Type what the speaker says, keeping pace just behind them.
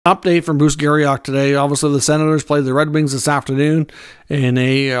Update from Bruce Garriock today. Obviously, the Senators played the Red Wings this afternoon, and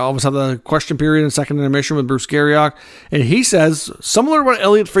they always have the question period and second intermission with Bruce Garriock. And he says, similar to what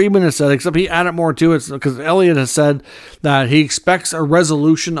Elliot Friedman has said, except he added more to it, because Elliot has said that he expects a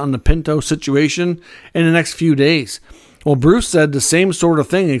resolution on the Pinto situation in the next few days. Well, Bruce said the same sort of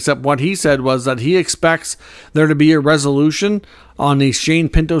thing, except what he said was that he expects there to be a resolution on the Shane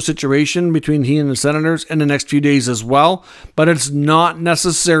Pinto situation between he and the Senators in the next few days as well, but it's not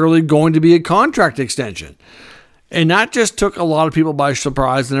necessarily going to be a contract extension. And that just took a lot of people by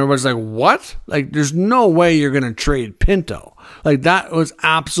surprise, and everybody's like, what? Like, there's no way you're going to trade Pinto. Like, that was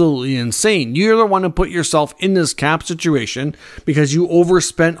absolutely insane. You're the one who put yourself in this cap situation because you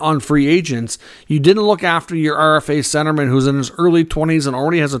overspent on free agents. You didn't look after your RFA centerman who's in his early 20s and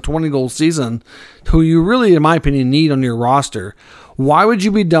already has a 20-goal season, who you really, in my opinion, need on your roster. Why would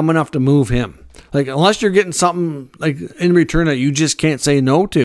you be dumb enough to move him? Like, unless you're getting something like in return that you just can't say no to.